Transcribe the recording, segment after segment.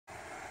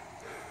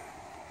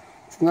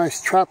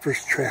nice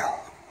trapper's trail.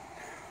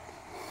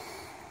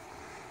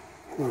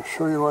 I'll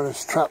show you what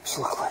his traps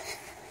look like.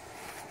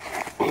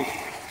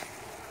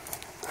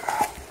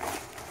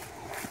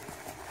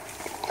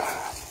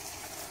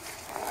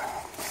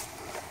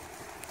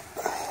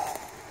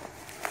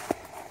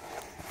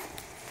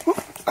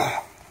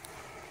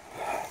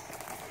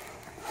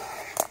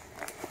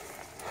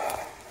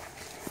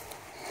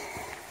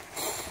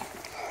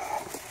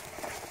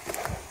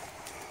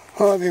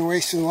 Well, I've been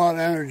wasting a lot of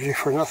energy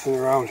for nothing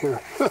around here.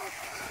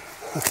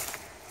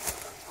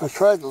 I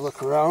tried to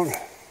look around,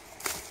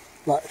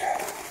 but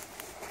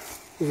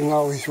it didn't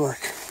always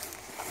work.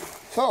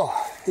 So,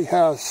 he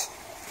has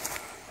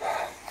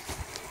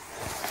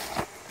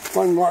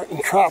one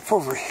marten trap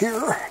over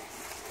here,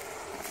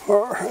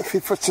 or if he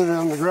puts it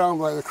on the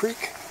ground by the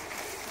creek,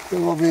 it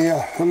will be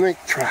a mink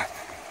trap.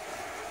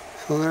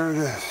 So there it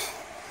is.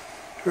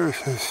 Here's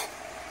his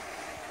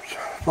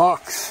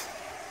box.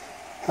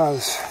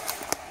 Has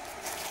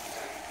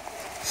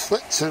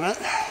slits in it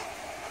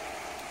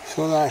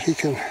so that he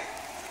can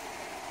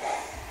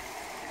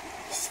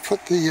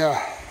put these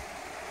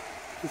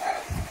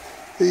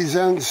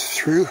ends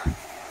through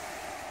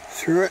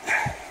it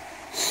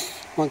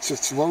once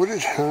it's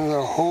loaded, and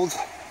it'll hold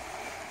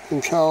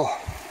until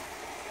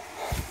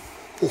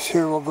this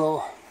here will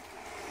go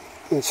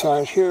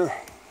inside here,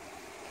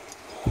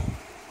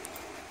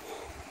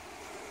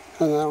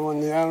 and then when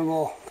the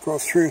animal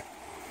goes through,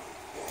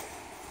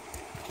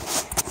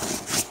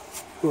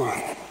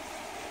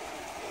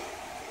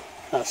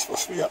 that's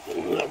supposed to be up in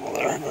the middle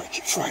there, but I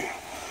keep finding it.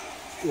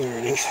 There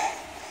it is.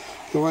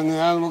 And when the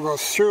animal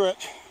goes through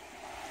it,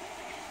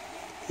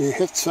 he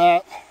hits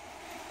that,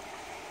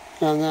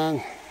 and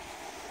then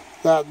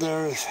that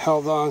there is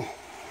held on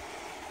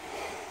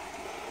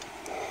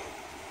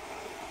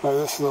by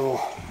this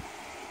little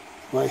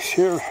vise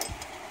here.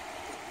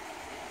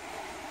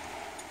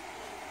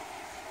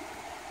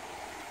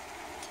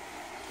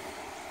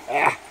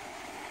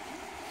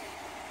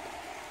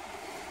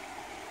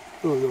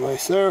 Little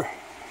device there.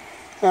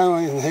 And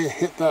when they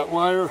hit that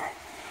wire,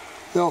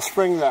 they'll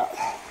spring that.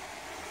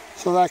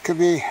 So that could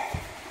be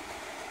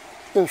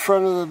in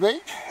front of the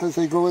bait as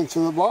they go into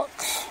the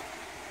box.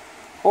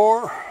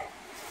 Or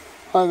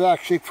I've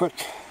actually put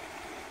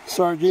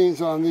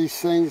sardines on these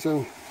things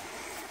and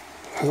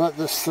let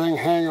this thing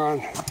hang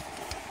on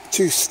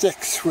 2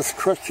 sticks with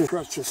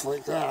crutches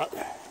like that.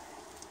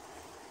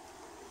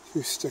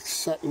 2 sticks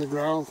set in the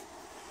ground.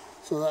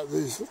 So that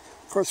these,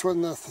 of course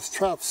when the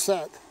trap's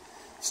set,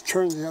 it's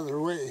turned the other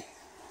way.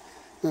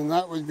 Then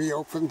that would be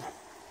open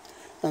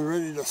and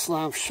ready to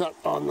slam shut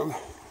on them.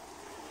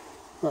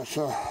 But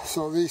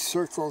so these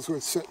circles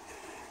would sit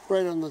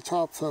right on the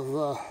top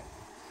of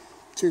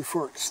 2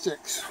 forked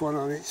sticks, one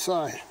on each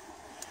side.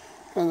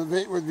 And the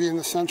bait would be in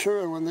the center,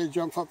 and when they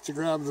jump up to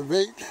grab the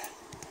bait,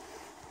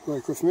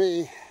 like with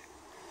me,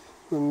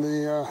 when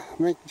the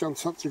mink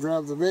jumps up to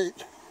grab the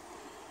bait,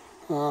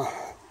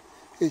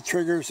 he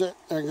triggers it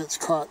and gets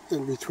caught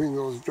in between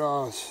those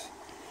jaws.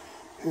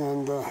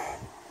 And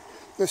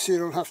this you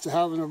don't have to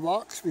have in a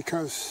box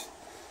because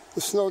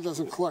the snow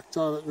doesn't collect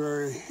on it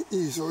very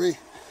easily.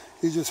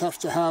 You just have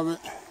to have it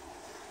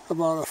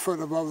about a foot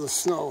above the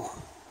snow.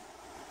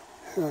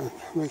 And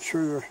make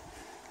sure you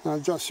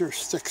adjust your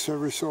sticks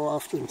every so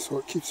often so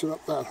it keeps it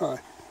up that high.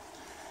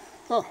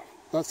 Oh,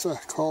 that's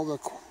called a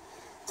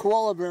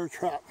koala bear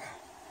trap.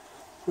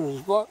 There's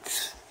his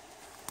box.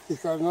 He's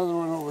got another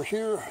one over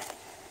here.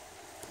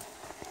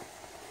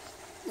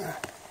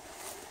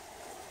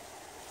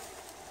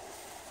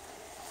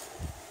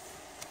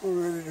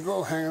 We're ready to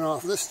go, hanging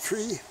off this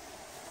tree.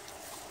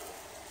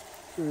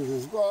 There's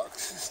his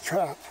box, his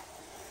trap.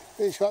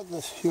 He's got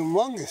this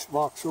humongous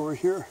box over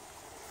here,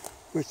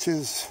 which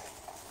is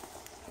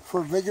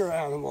for bigger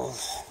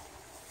animals.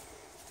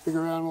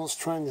 Bigger animals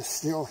trying to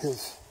steal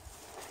his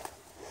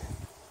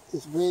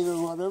bait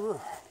or whatever.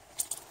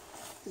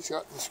 He's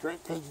got this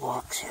great big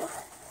box here.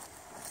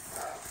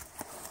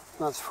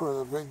 That's for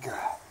the big,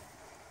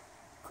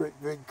 great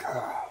big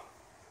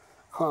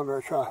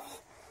Conibear traps.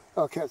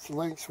 I'll catch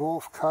lynx,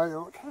 wolf,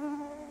 coyote,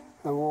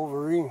 and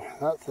wolverine,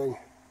 that thing.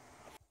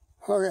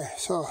 Okay,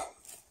 so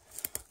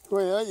the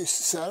way I used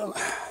to set them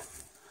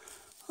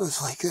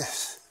was like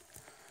this.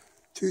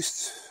 2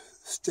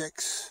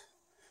 sticks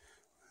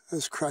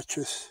as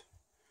crutches.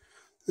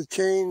 The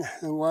chain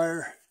and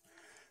wire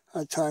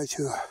I tie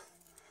to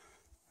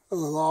a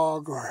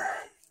log or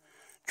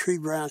tree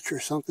branch or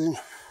something.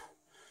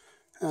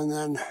 And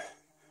then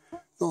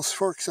those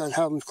forks, I'd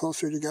have them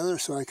closer together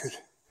so I could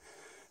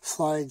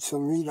slide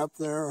some meat up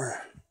there.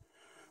 Or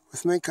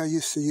with mink I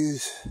used to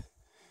use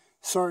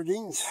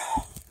sardines.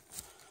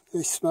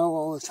 They smell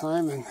all the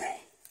time and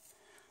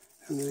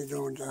they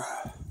don't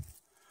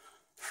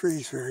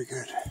freeze very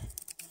good.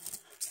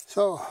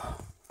 So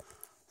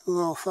the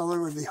little fella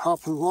would be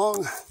hopping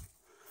along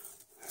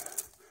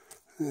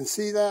and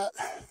see that,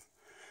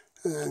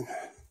 and then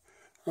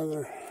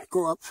either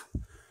go up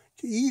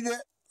to eat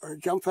it or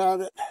jump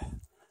at it,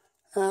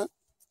 and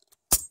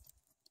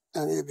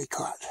he'd be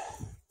caught.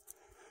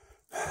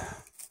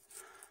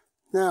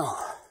 Now,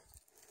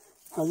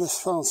 I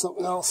just found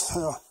something else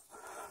that'll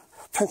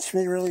pinch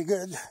me really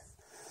good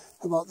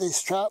about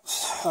these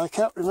traps. I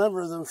can't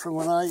remember them from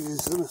when I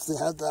used them, if they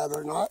had that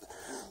or not.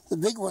 The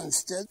big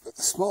ones did, but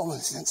the small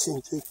ones didn't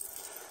seem to.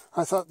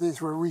 I thought these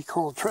were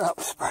week-old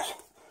traps, but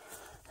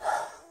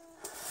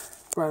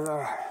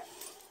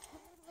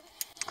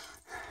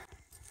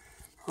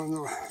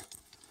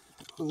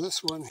on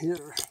this one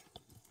here,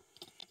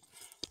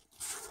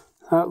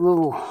 that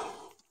little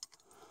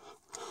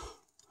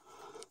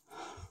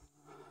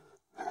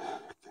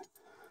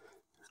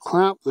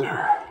clamp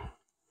there,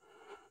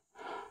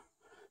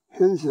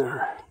 hinge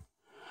there,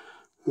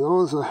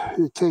 those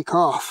you take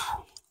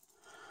off.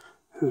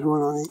 There's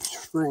one on each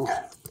spring.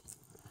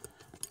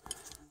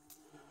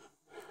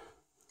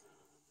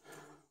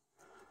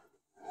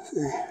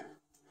 See,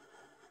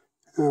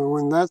 and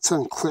when that's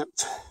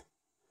unclipped,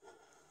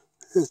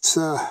 it's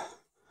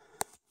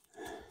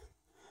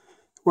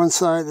one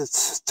side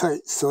it's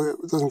tight, so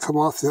it doesn't come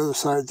off. The other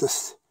side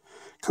just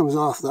comes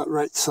off that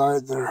right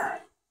side there.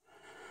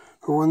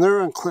 But when they're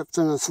unclipped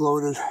and it's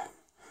loaded,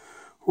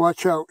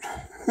 watch out.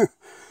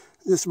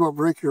 Just about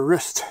break your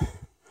wrist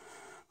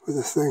with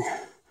this thing.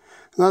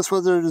 And that's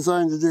what they're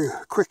designed to do.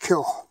 Quick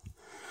kill.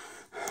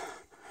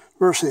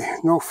 Mercy,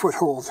 no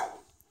foothold.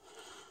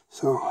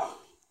 So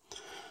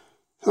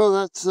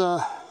that's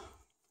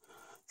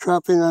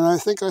trapping, and I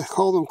think I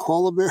called them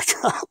Conibear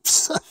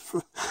traps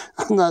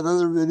on that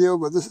other video,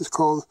 but this is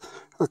called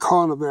a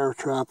Conibear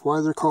trap.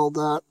 Why they're called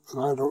that,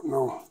 I don't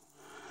know.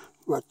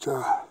 But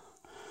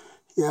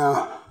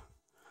yeah,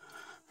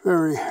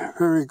 very,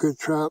 very good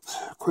traps.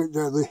 Quite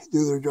deadly,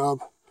 do their job,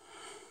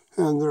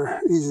 and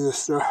they're easy to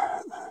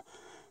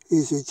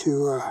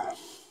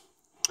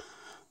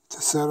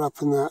set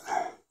up in that.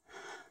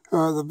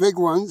 The big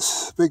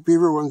ones, big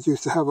beaver ones,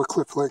 used to have a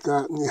clip like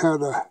that, and you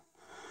had a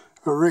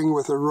ring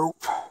with a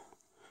rope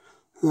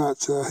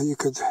that you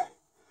could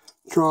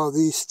draw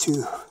these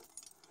two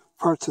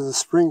parts of the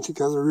spring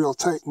together real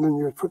tight, and then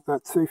you would put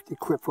that safety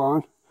clip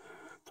on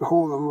to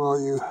hold them while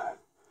you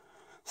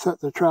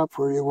set the trap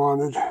where you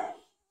wanted,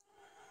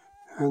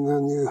 and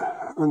then you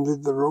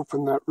undid the rope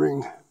in that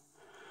ring,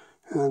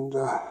 and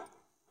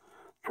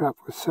trap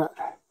was set.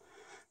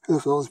 And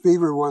if those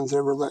beaver ones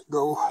ever let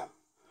go,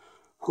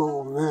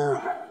 oh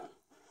man,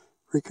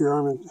 break your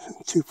arm in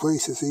two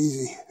places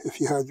easy if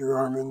you had your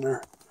arm in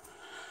there.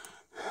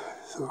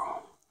 So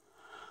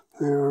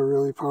they are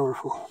really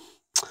powerful.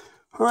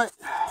 All right,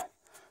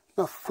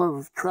 enough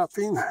of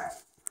trapping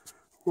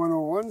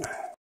 101.